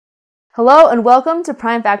Hello and welcome to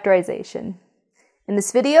prime factorization. In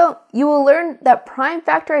this video, you will learn that prime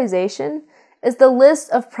factorization is the list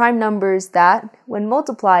of prime numbers that, when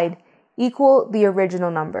multiplied, equal the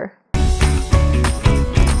original number.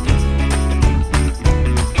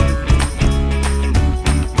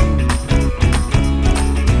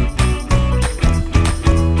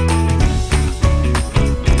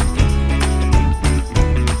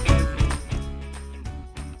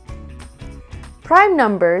 Prime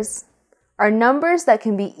numbers are numbers that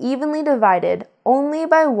can be evenly divided only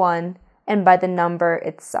by 1 and by the number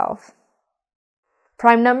itself.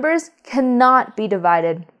 Prime numbers cannot be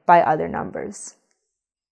divided by other numbers.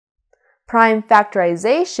 Prime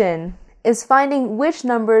factorization is finding which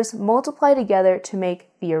numbers multiply together to make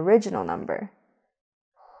the original number.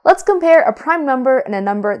 Let's compare a prime number and a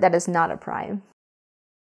number that is not a prime.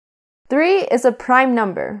 3 is a prime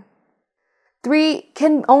number. 3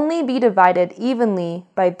 can only be divided evenly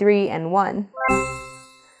by 3 and 1.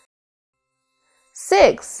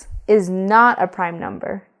 6 is not a prime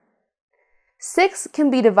number. 6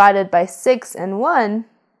 can be divided by 6 and 1,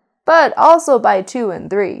 but also by 2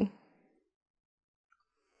 and 3.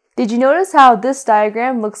 Did you notice how this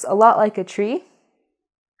diagram looks a lot like a tree?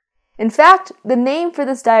 In fact, the name for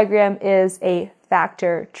this diagram is a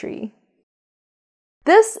factor tree.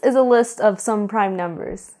 This is a list of some prime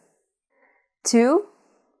numbers. 2,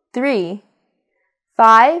 3,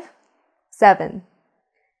 5, 7,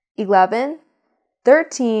 11,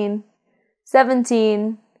 13,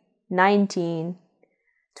 17, 19,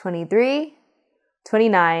 23,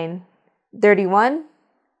 29, 31,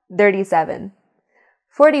 37,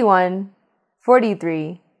 41,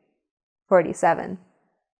 43, 47.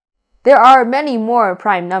 There are many more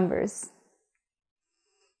prime numbers.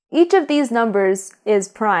 Each of these numbers is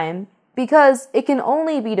prime because it can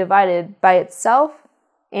only be divided by itself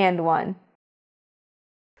and 1.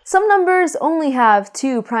 Some numbers only have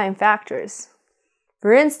 2 prime factors.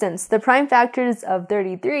 For instance, the prime factors of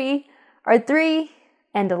 33 are 3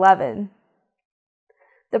 and 11.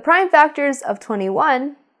 The prime factors of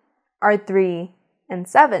 21 are 3 and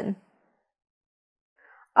 7.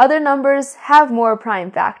 Other numbers have more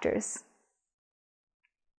prime factors.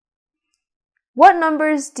 What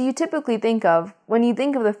numbers do you typically think of when you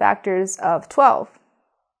think of the factors of 12?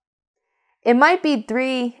 It might be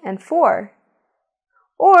 3 and 4,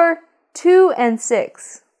 or 2 and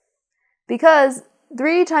 6, because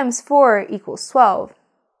 3 times 4 equals 12,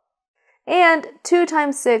 and 2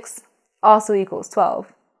 times 6 also equals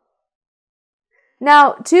 12.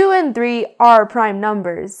 Now, 2 and 3 are prime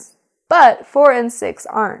numbers, but 4 and 6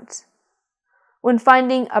 aren't. When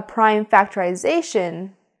finding a prime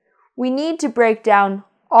factorization, we need to break down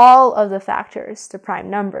all of the factors to prime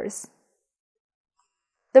numbers.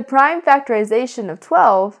 The prime factorization of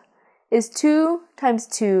 12 is 2 times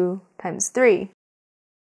 2 times 3.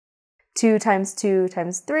 2 times 2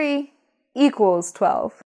 times 3 equals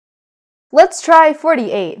 12. Let's try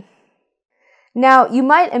 48. Now, you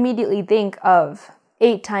might immediately think of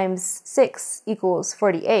 8 times 6 equals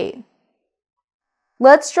 48.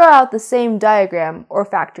 Let's draw out the same diagram or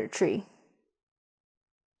factor tree.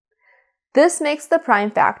 This makes the prime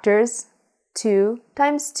factors 2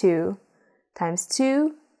 times 2 times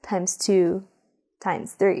 2 times 2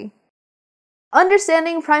 times 3.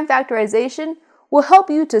 Understanding prime factorization will help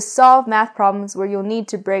you to solve math problems where you'll need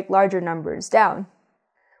to break larger numbers down.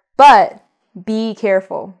 But be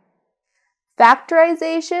careful.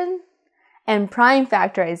 Factorization and prime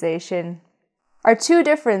factorization are two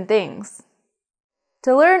different things.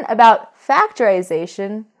 To learn about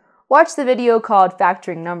factorization, watch the video called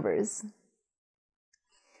Factoring Numbers.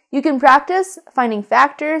 You can practice finding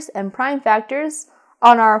factors and prime factors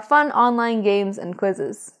on our fun online games and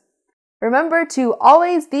quizzes. Remember to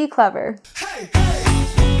always be clever. Hey, hey.